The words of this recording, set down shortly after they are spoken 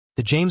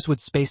The James Webb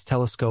Space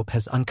Telescope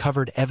has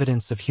uncovered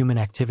evidence of human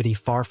activity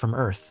far from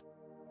Earth,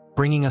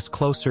 bringing us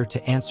closer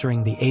to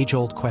answering the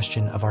age-old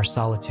question of our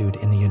solitude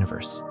in the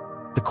universe.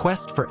 The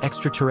quest for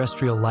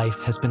extraterrestrial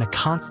life has been a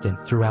constant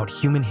throughout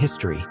human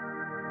history,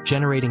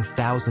 generating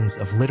thousands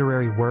of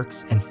literary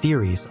works and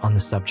theories on the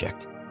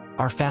subject.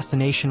 Our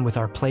fascination with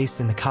our place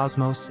in the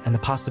cosmos and the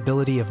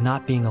possibility of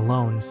not being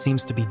alone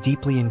seems to be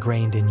deeply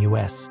ingrained in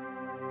us,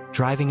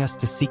 driving us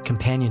to seek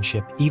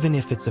companionship even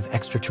if it's of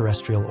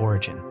extraterrestrial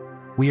origin.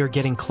 We are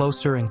getting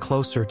closer and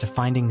closer to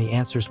finding the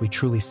answers we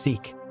truly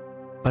seek.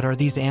 But are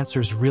these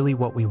answers really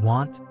what we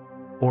want,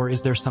 or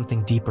is there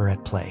something deeper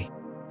at play?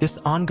 This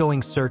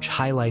ongoing search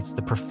highlights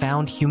the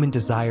profound human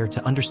desire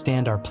to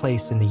understand our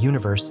place in the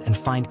universe and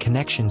find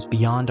connections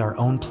beyond our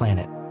own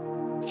planet,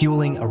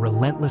 fueling a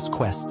relentless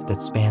quest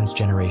that spans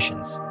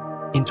generations.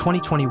 In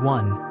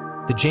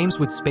 2021, the James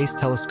Webb Space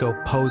Telescope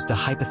posed a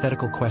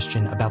hypothetical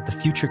question about the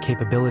future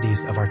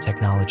capabilities of our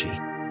technology.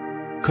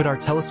 Could our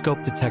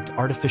telescope detect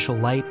artificial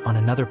light on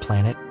another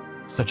planet,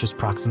 such as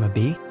Proxima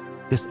B?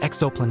 This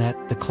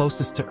exoplanet, the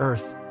closest to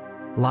Earth,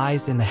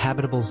 lies in the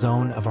habitable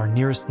zone of our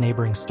nearest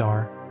neighboring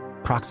star,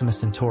 Proxima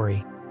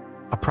Centauri,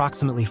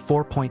 approximately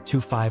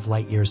 4.25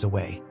 light-years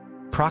away.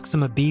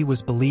 Proxima B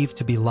was believed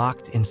to be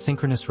locked in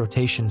synchronous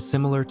rotation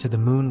similar to the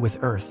Moon with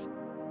Earth,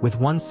 with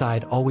one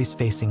side always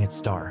facing its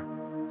star.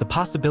 The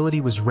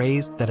possibility was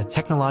raised that a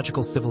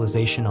technological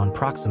civilization on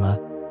Proxima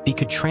B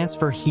could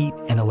transfer heat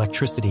and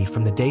electricity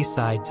from the day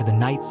side to the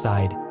night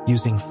side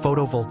using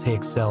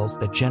photovoltaic cells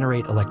that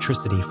generate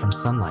electricity from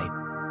sunlight.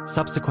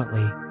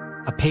 Subsequently,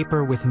 a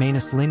paper with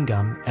Manus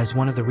Lingam as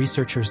one of the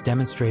researchers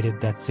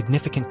demonstrated that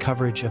significant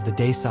coverage of the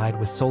day side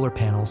with solar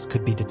panels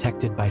could be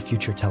detected by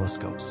future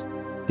telescopes.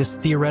 This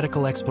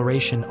theoretical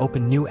exploration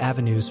opened new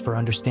avenues for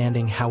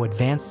understanding how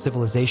advanced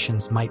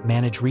civilizations might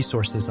manage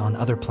resources on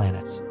other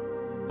planets,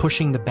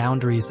 pushing the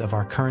boundaries of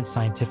our current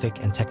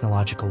scientific and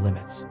technological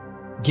limits.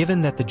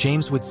 Given that the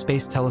James Webb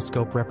Space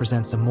Telescope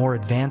represents a more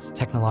advanced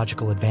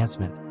technological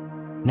advancement,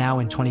 now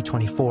in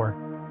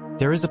 2024,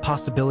 there is a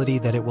possibility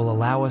that it will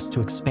allow us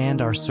to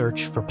expand our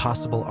search for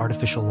possible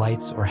artificial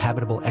lights or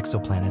habitable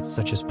exoplanets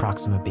such as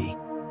Proxima B.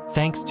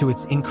 Thanks to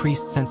its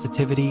increased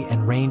sensitivity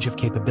and range of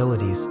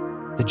capabilities,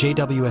 the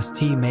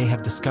JWST may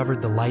have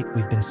discovered the light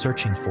we've been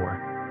searching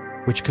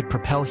for, which could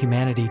propel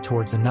humanity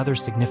towards another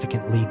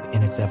significant leap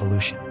in its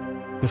evolution.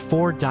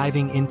 Before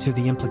diving into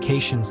the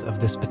implications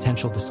of this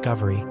potential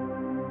discovery,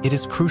 it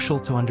is crucial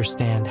to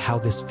understand how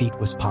this feat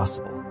was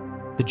possible.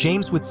 The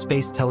James Webb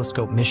Space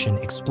Telescope mission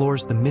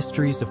explores the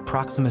mysteries of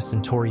Proxima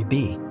Centauri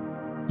B,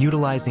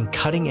 utilizing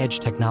cutting-edge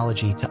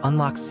technology to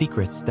unlock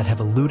secrets that have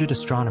eluded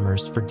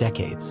astronomers for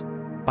decades.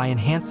 By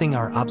enhancing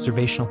our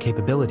observational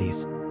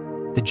capabilities,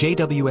 the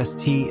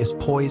JWST is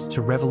poised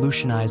to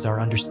revolutionize our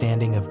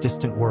understanding of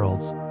distant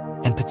worlds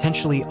and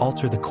potentially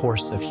alter the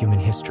course of human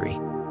history.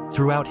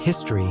 Throughout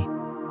history,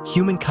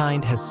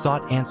 humankind has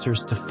sought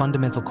answers to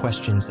fundamental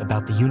questions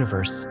about the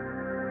universe,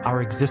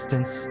 our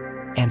existence,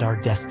 and our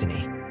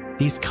destiny.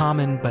 These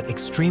common but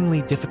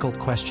extremely difficult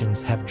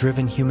questions have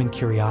driven human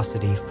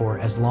curiosity for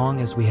as long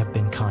as we have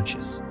been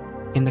conscious.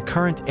 In the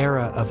current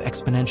era of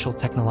exponential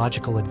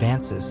technological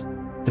advances,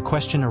 the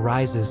question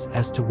arises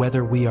as to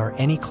whether we are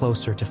any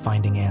closer to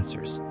finding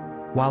answers.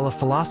 While a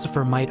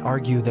philosopher might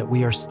argue that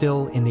we are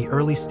still in the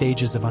early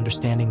stages of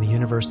understanding the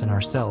universe and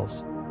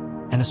ourselves,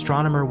 an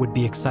astronomer would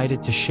be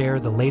excited to share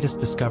the latest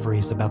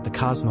discoveries about the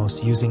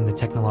cosmos using the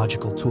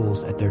technological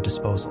tools at their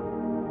disposal.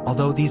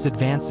 Although these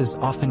advances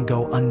often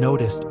go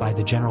unnoticed by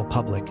the general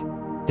public,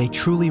 they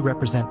truly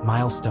represent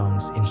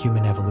milestones in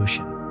human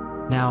evolution.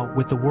 Now,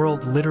 with the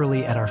world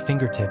literally at our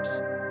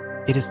fingertips,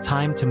 it is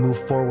time to move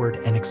forward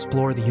and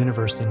explore the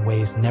universe in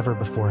ways never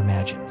before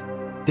imagined.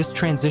 This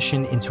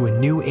transition into a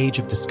new age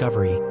of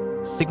discovery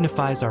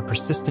signifies our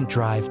persistent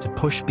drive to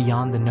push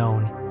beyond the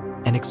known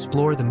and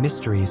explore the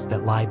mysteries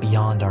that lie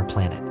beyond our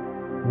planet.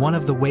 One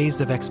of the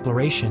ways of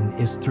exploration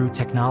is through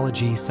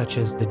technology such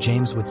as the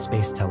James Webb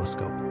Space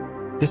Telescope.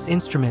 This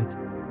instrument,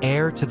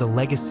 heir to the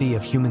legacy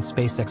of human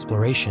space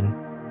exploration,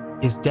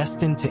 is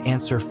destined to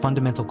answer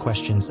fundamental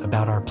questions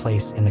about our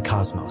place in the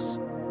cosmos.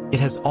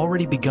 It has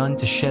already begun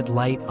to shed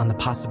light on the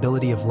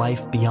possibility of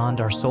life beyond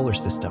our solar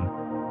system,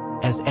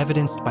 as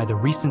evidenced by the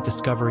recent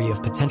discovery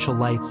of potential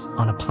lights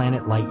on a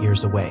planet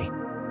light-years away.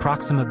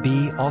 Proxima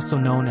B, also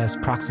known as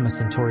Proxima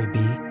Centauri B,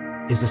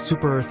 is a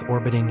super-Earth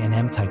orbiting an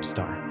M-type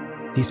star.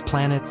 These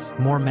planets,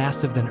 more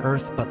massive than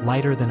Earth but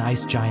lighter than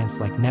ice giants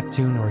like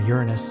Neptune or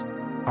Uranus,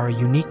 are a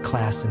unique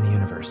class in the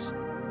universe.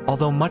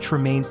 Although much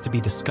remains to be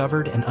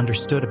discovered and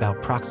understood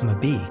about Proxima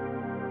B,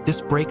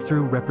 this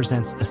breakthrough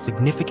represents a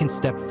significant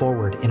step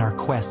forward in our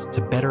quest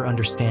to better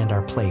understand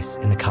our place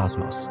in the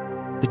cosmos.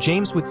 The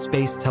James Webb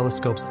Space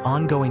Telescope's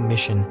ongoing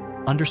mission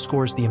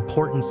underscores the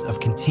importance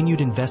of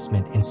continued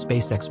investment in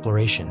space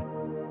exploration,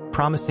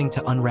 promising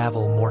to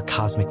unravel more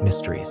cosmic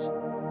mysteries.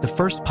 The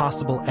first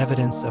possible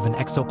evidence of an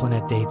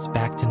exoplanet dates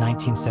back to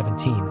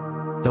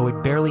 1917, though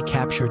it barely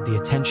captured the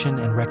attention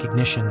and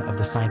recognition of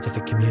the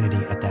scientific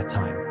community at that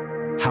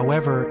time.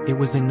 However, it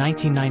was in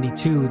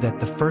 1992 that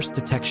the first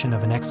detection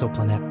of an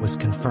exoplanet was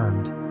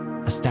confirmed,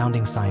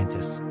 astounding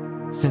scientists.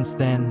 Since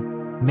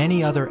then,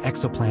 many other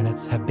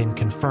exoplanets have been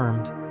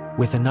confirmed,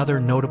 with another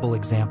notable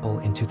example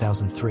in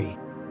 2003.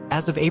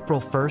 As of April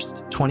 1,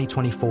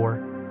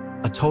 2024,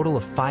 a total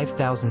of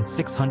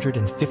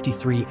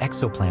 5,653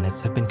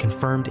 exoplanets have been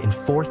confirmed in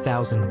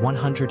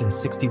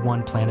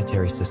 4,161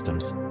 planetary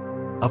systems,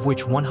 of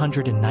which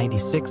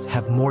 196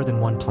 have more than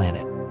one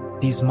planet.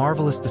 These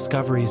marvelous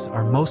discoveries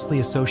are mostly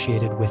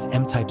associated with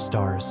M-type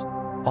stars,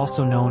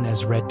 also known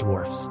as red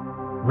dwarfs.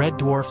 Red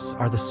dwarfs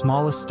are the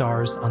smallest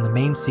stars on the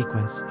main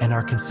sequence and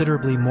are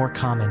considerably more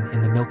common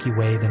in the Milky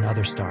Way than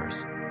other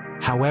stars.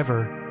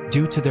 However,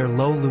 due to their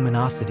low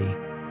luminosity,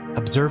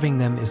 observing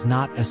them is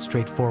not as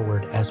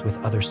straightforward as with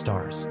other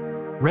stars.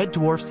 Red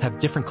dwarfs have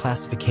different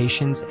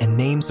classifications and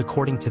names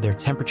according to their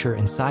temperature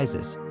and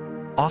sizes,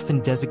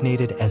 often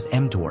designated as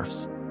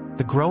M-dwarfs.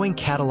 The growing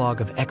catalog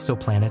of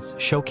exoplanets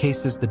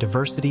showcases the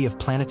diversity of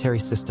planetary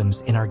systems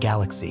in our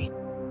galaxy,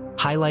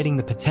 highlighting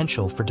the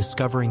potential for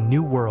discovering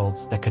new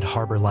worlds that could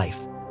harbor life.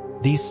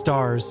 These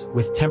stars,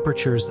 with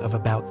temperatures of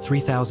about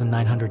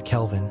 3,900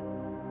 Kelvin,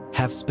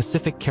 have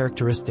specific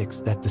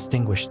characteristics that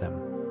distinguish them.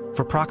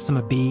 For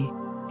Proxima B,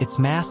 its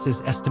mass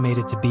is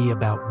estimated to be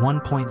about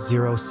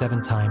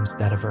 1.07 times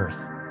that of Earth.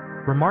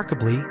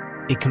 Remarkably,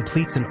 it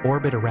completes an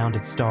orbit around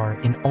its star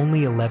in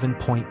only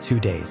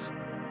 11.2 days,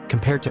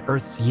 compared to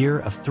Earth's year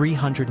of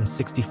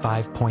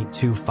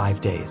 365.25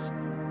 days.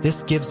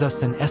 This gives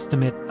us an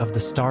estimate of the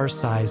star's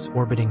size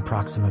orbiting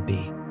Proxima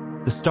B.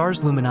 The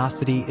star's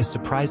luminosity is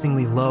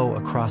surprisingly low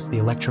across the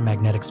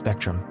electromagnetic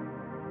spectrum,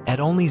 at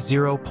only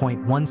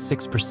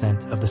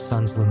 0.16% of the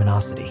Sun's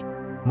luminosity.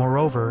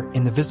 Moreover,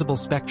 in the visible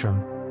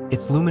spectrum,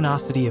 its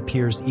luminosity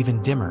appears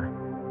even dimmer,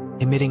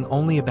 emitting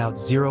only about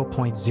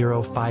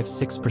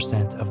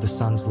 0.056% of the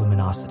Sun's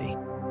luminosity.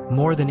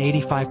 More than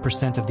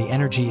 85% of the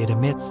energy it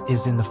emits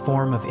is in the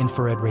form of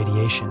infrared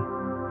radiation,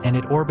 and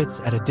it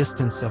orbits at a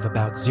distance of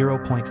about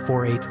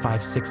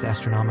 0.4856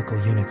 astronomical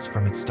units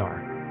from its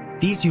star.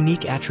 These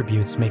unique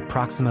attributes make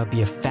Proxima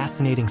be a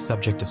fascinating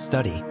subject of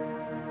study,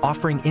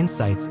 offering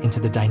insights into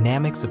the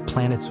dynamics of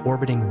planets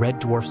orbiting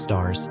red dwarf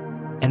stars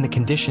and the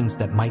conditions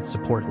that might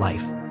support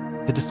life.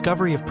 The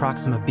discovery of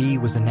Proxima B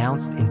was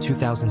announced in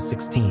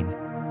 2016,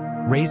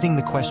 raising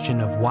the question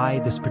of why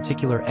this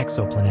particular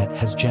exoplanet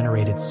has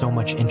generated so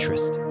much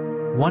interest.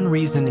 One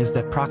reason is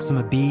that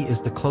Proxima B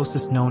is the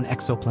closest known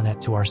exoplanet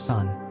to our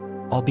Sun,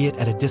 albeit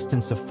at a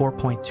distance of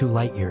 4.2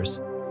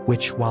 light-years,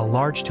 which, while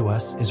large to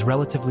us, is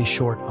relatively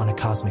short on a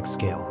cosmic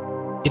scale.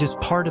 It is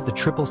part of the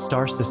triple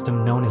star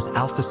system known as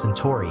Alpha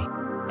Centauri,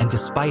 and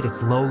despite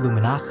its low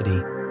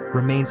luminosity,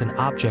 remains an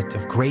object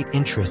of great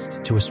interest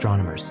to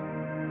astronomers.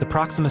 The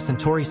Proxima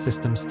Centauri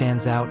system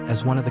stands out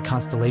as one of the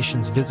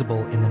constellations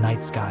visible in the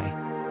night sky,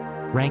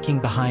 ranking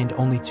behind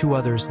only two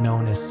others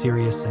known as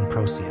Sirius and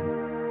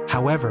Procyon.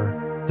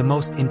 However, the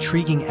most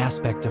intriguing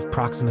aspect of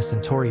Proxima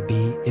Centauri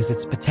B is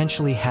its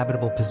potentially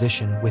habitable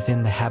position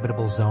within the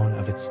habitable zone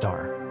of its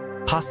star.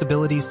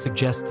 Possibilities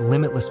suggest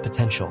limitless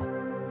potential,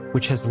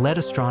 which has led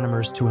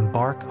astronomers to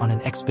embark on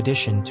an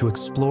expedition to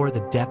explore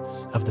the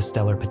depths of the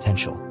stellar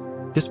potential.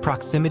 This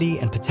proximity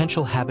and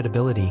potential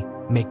habitability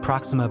make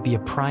Proxima be a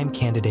prime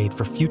candidate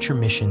for future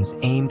missions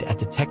aimed at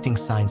detecting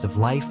signs of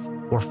life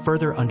or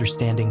further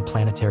understanding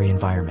planetary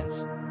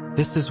environments.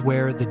 This is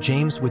where the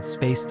James Webb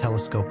Space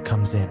Telescope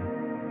comes in.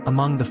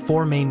 Among the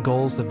four main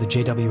goals of the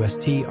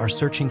JWST are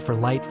searching for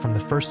light from the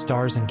first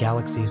stars and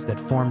galaxies that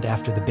formed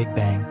after the Big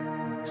Bang,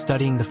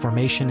 studying the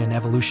formation and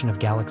evolution of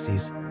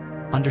galaxies,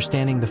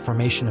 understanding the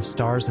formation of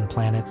stars and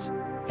planets,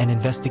 and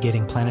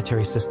investigating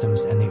planetary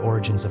systems and the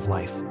origins of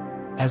life.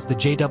 As the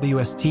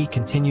JWST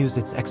continues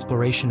its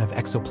exploration of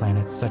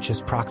exoplanets such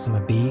as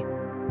Proxima B,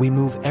 we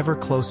move ever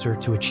closer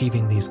to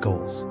achieving these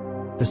goals.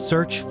 The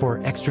search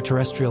for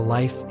extraterrestrial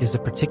life is a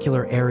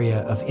particular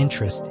area of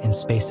interest in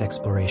space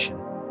exploration.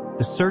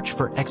 The search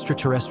for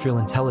extraterrestrial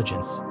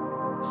intelligence,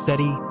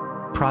 SETI,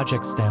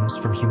 project stems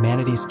from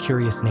humanity's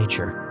curious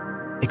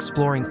nature,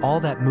 exploring all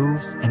that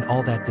moves and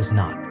all that does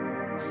not.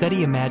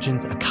 SETI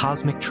imagines a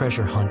cosmic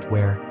treasure hunt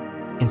where,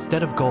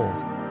 instead of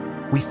gold,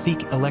 we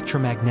seek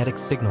electromagnetic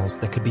signals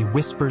that could be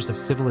whispers of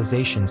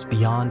civilizations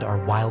beyond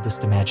our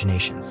wildest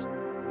imaginations.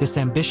 This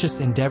ambitious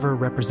endeavor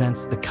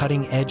represents the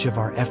cutting edge of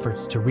our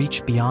efforts to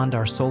reach beyond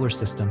our solar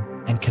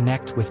system and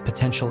connect with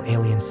potential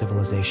alien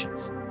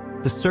civilizations.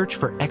 The search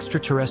for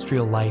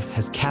extraterrestrial life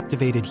has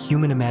captivated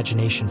human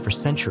imagination for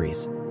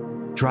centuries,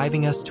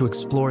 driving us to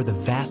explore the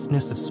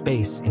vastness of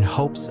space in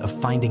hopes of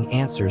finding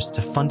answers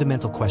to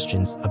fundamental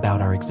questions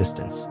about our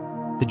existence.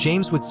 The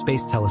James Webb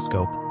Space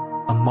Telescope,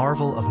 a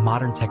marvel of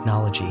modern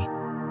technology,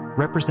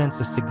 represents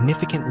a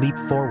significant leap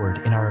forward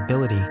in our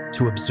ability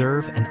to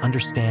observe and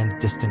understand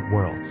distant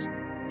worlds.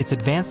 Its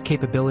advanced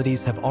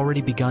capabilities have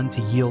already begun to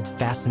yield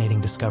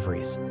fascinating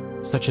discoveries,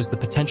 such as the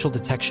potential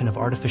detection of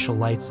artificial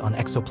lights on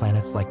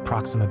exoplanets like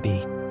Proxima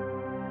B.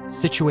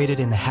 Situated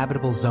in the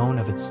habitable zone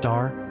of its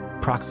star,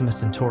 Proxima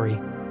Centauri,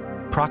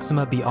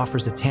 Proxima B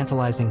offers a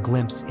tantalizing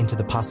glimpse into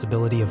the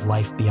possibility of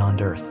life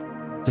beyond Earth.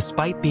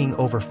 Despite being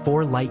over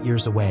 4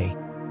 light-years away,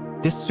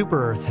 this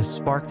super-Earth has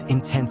sparked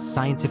intense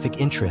scientific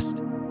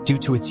interest due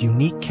to its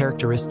unique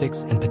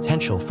characteristics and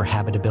potential for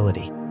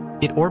habitability.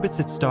 It orbits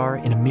its star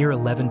in a mere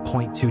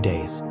 11.2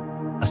 days,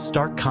 a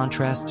stark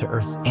contrast to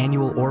Earth's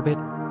annual orbit,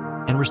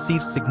 and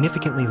receives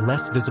significantly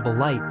less visible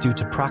light due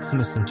to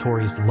Proxima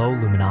Centauri's low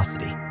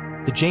luminosity.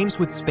 The James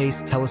Webb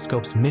Space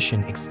Telescope's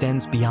mission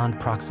extends beyond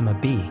Proxima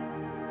B,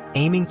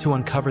 aiming to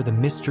uncover the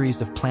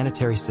mysteries of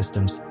planetary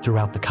systems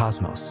throughout the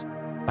cosmos.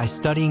 By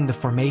studying the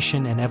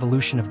formation and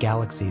evolution of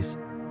galaxies,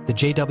 the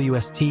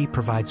JWST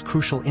provides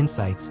crucial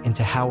insights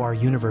into how our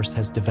universe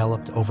has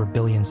developed over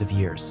billions of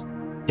years.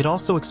 It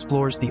also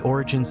explores the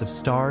origins of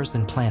stars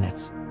and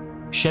planets,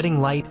 shedding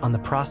light on the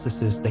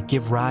processes that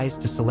give rise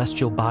to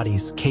celestial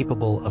bodies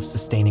capable of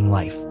sustaining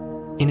life.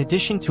 In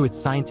addition to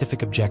its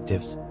scientific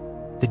objectives,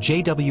 the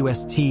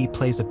JWST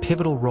plays a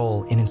pivotal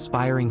role in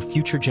inspiring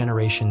future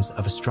generations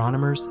of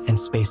astronomers and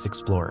space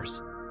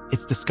explorers.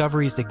 Its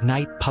discoveries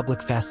ignite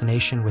public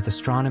fascination with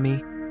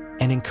astronomy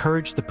and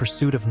encourage the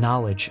pursuit of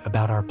knowledge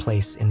about our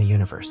place in the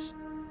universe.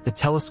 The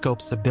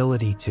telescope's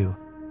ability to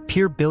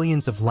peer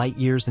billions of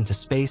light-years into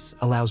space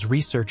allows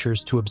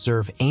researchers to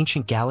observe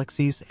ancient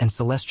galaxies and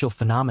celestial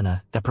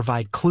phenomena that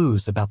provide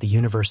clues about the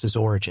universe's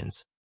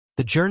origins.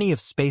 The journey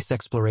of space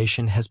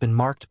exploration has been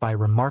marked by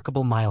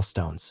remarkable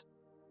milestones,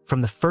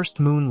 from the first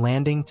moon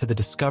landing to the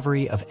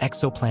discovery of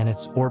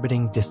exoplanets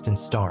orbiting distant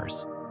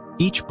stars.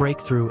 Each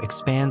breakthrough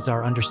expands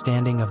our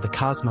understanding of the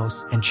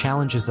cosmos and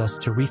challenges us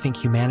to rethink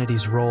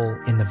humanity's role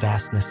in the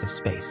vastness of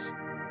space.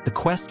 The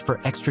quest for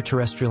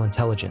extraterrestrial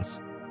intelligence,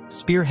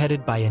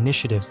 spearheaded by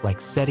initiatives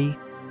like SETI,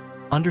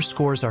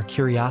 underscores our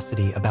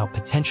curiosity about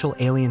potential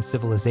alien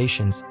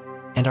civilizations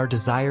and our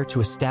desire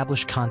to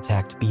establish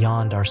contact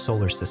beyond our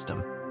solar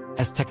system.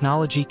 As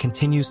technology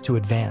continues to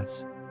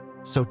advance,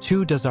 so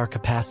too does our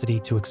capacity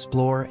to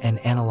explore and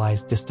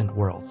analyze distant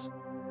worlds.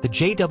 The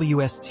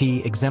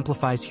JWST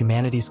exemplifies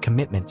humanity's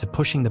commitment to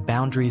pushing the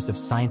boundaries of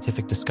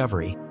scientific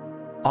discovery,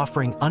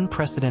 offering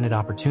unprecedented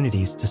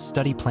opportunities to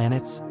study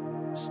planets,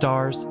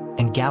 stars,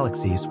 and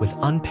galaxies with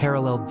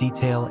unparalleled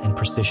detail and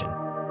precision.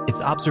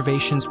 Its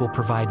observations will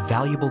provide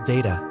valuable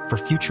data for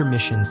future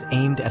missions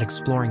aimed at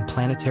exploring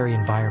planetary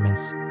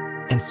environments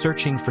and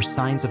searching for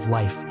signs of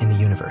life in the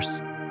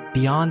universe.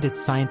 Beyond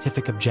its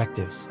scientific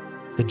objectives,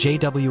 the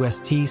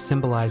JWST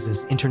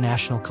symbolizes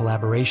international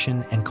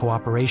collaboration and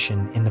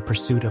cooperation in the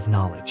pursuit of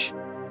knowledge.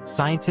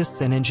 Scientists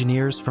and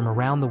engineers from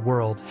around the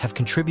world have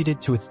contributed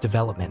to its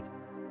development,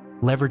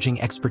 leveraging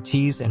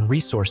expertise and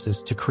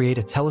resources to create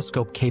a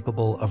telescope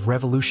capable of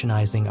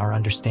revolutionizing our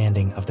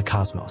understanding of the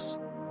cosmos.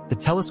 The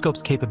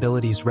telescope's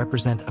capabilities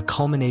represent a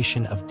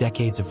culmination of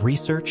decades of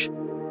research,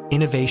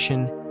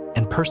 innovation,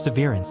 and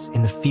perseverance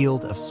in the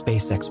field of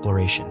space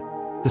exploration.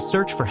 The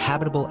search for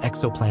habitable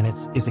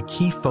exoplanets is a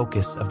key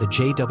focus of the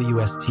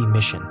JWST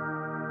mission,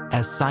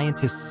 as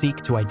scientists seek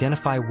to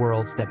identify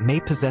worlds that may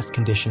possess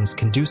conditions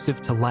conducive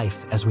to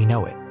life as we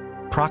know it.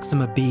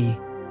 Proxima B,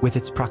 with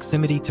its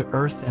proximity to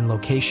Earth and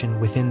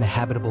location within the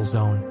habitable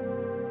zone,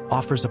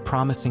 offers a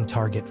promising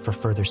target for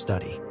further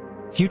study.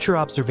 Future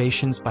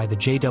observations by the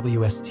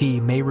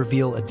JWST may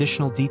reveal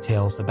additional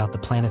details about the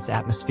planet's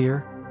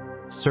atmosphere,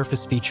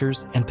 surface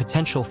features, and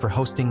potential for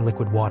hosting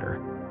liquid water,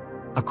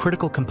 a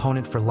critical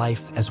component for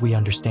life as we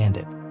understand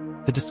it.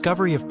 The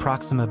discovery of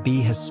Proxima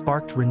B has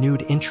sparked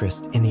renewed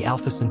interest in the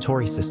Alpha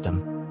Centauri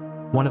system,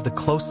 one of the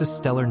closest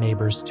stellar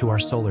neighbors to our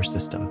solar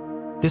system.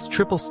 This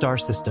triple star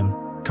system,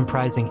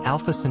 comprising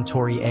Alpha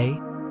Centauri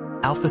A,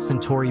 Alpha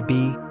Centauri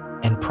B,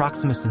 and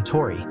Proxima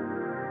Centauri,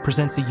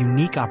 presents a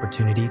unique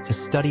opportunity to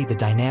study the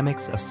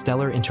dynamics of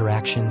stellar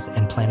interactions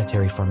and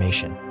planetary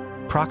formation.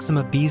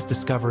 Proxima B's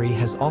discovery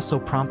has also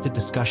prompted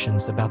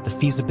discussions about the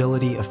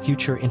feasibility of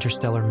future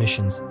interstellar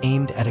missions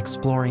aimed at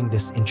exploring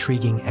this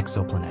intriguing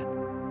exoplanet.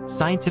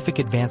 Scientific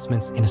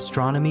advancements in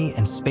astronomy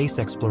and space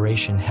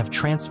exploration have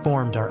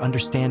transformed our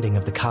understanding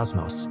of the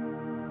cosmos,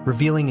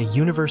 revealing a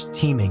universe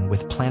teeming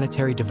with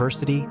planetary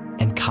diversity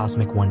and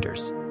cosmic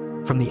wonders.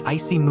 From the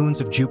icy moons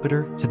of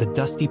Jupiter to the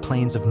dusty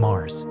plains of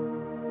Mars,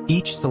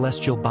 each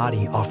celestial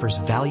body offers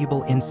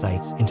valuable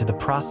insights into the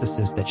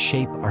processes that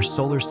shape our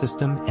solar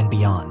system and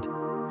beyond.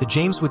 The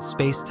James Webb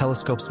Space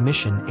Telescope's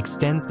mission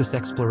extends this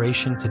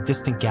exploration to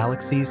distant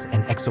galaxies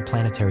and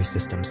exoplanetary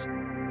systems,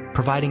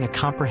 providing a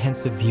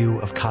comprehensive view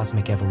of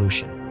cosmic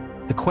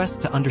evolution. The quest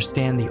to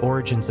understand the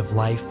origins of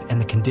life and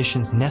the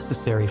conditions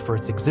necessary for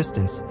its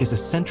existence is a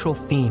central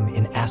theme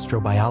in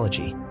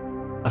astrobiology,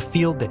 a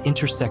field that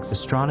intersects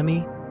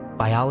astronomy,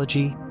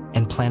 biology,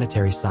 and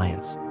planetary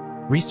science.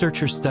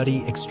 Researchers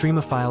study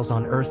extremophiles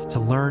on Earth to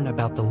learn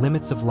about the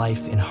limits of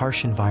life in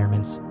harsh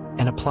environments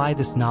and apply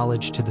this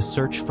knowledge to the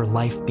search for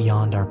life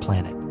beyond our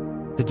planet.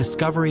 The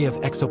discovery of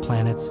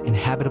exoplanets in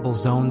habitable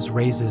zones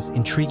raises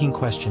intriguing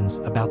questions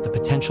about the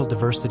potential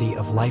diversity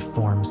of life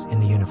forms in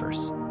the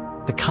universe.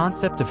 The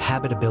concept of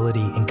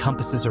habitability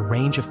encompasses a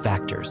range of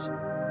factors,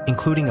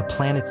 including a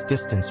planet's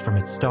distance from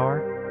its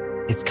star,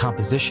 its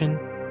composition,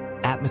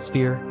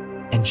 atmosphere,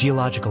 and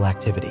geological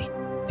activity.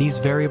 These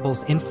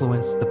variables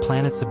influence the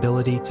planet's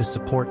ability to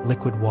support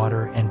liquid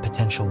water and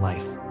potential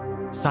life.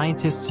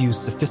 Scientists use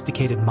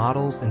sophisticated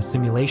models and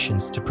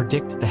simulations to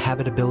predict the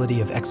habitability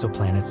of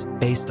exoplanets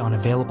based on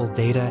available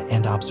data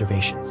and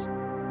observations.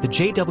 The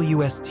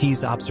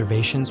JWST's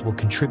observations will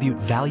contribute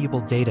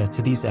valuable data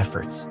to these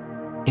efforts,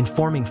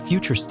 informing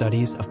future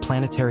studies of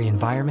planetary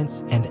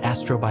environments and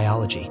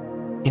astrobiology.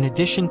 In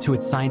addition to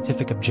its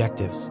scientific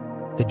objectives,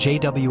 the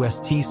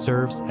JWST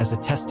serves as a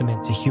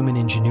testament to human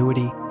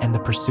ingenuity and the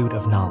pursuit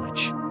of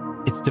knowledge.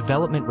 Its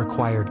development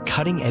required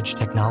cutting-edge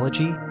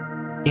technology,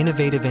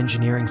 innovative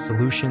engineering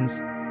solutions,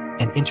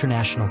 and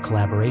international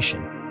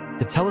collaboration.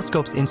 The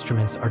telescope's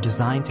instruments are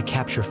designed to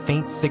capture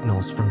faint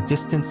signals from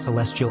distant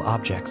celestial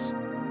objects,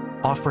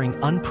 offering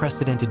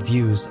unprecedented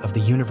views of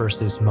the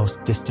universe's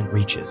most distant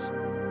reaches.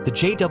 The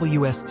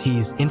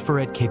JWST's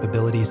infrared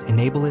capabilities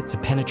enable it to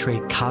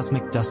penetrate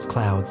cosmic dust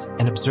clouds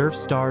and observe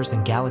stars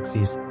and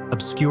galaxies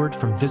obscured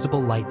from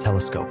visible light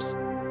telescopes.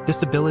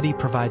 This ability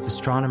provides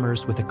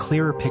astronomers with a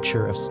clearer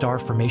picture of star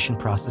formation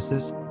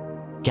processes,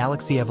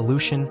 galaxy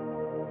evolution,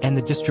 and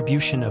the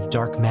distribution of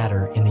dark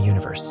matter in the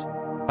universe.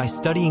 By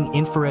studying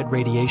infrared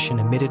radiation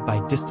emitted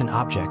by distant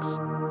objects,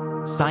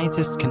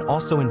 scientists can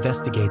also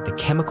investigate the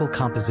chemical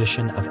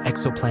composition of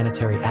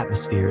exoplanetary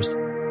atmospheres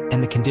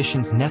and the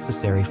conditions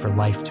necessary for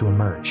life to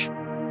emerge.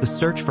 The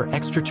search for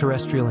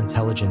extraterrestrial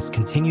intelligence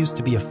continues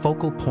to be a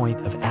focal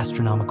point of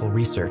astronomical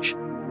research,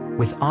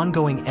 with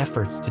ongoing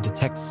efforts to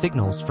detect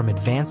signals from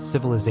advanced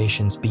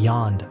civilizations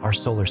beyond our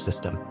solar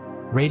system.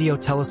 Radio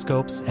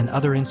telescopes and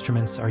other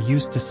instruments are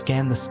used to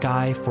scan the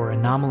sky for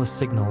anomalous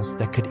signals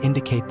that could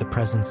indicate the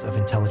presence of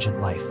intelligent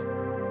life.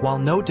 While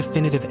no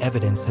definitive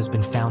evidence has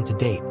been found to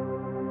date,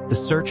 the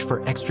search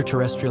for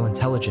extraterrestrial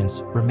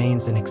intelligence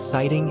remains an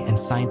exciting and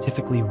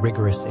scientifically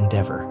rigorous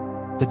endeavor.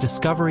 The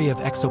discovery of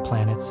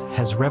exoplanets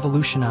has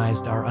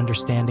revolutionized our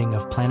understanding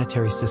of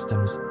planetary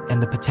systems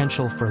and the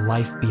potential for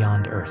life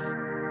beyond Earth.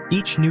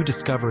 Each new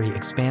discovery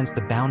expands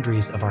the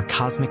boundaries of our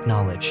cosmic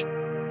knowledge,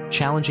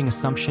 challenging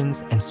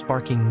assumptions and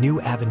sparking new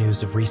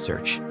avenues of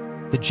research.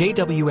 The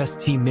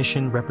JWST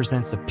mission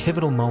represents a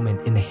pivotal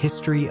moment in the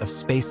history of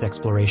space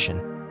exploration,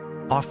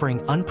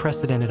 offering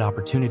unprecedented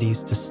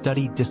opportunities to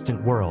study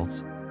distant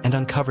worlds and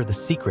uncover the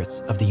secrets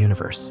of the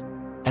universe.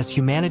 As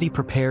humanity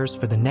prepares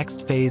for the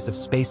next phase of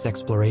space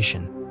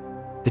exploration,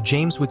 the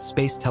James Webb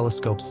Space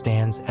Telescope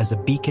stands as a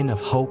beacon of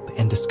hope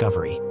and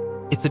discovery.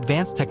 Its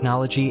advanced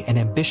technology and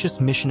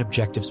ambitious mission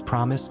objectives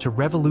promise to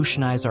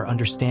revolutionize our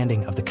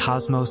understanding of the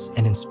cosmos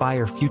and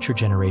inspire future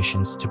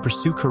generations to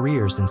pursue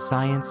careers in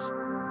science,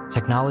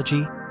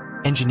 technology,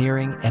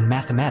 engineering, and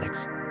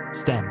mathematics,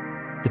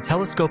 STEM. The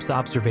telescope's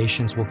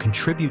observations will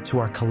contribute to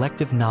our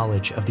collective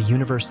knowledge of the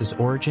universe's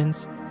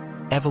origins,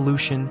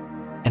 evolution,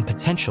 and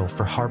potential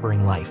for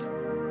harboring life.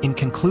 In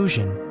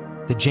conclusion,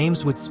 the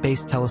James Webb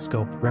Space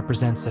Telescope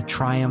represents a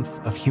triumph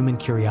of human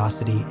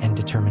curiosity and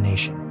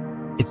determination.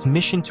 Its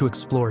mission to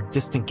explore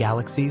distant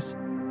galaxies,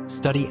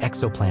 study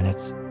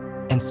exoplanets,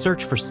 and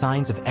search for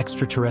signs of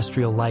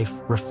extraterrestrial life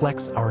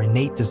reflects our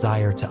innate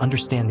desire to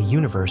understand the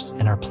universe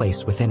and our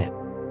place within it.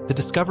 The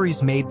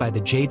discoveries made by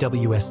the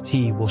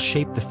JWST will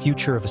shape the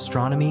future of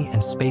astronomy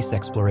and space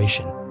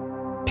exploration,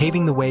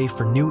 paving the way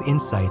for new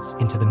insights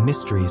into the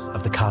mysteries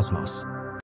of the cosmos.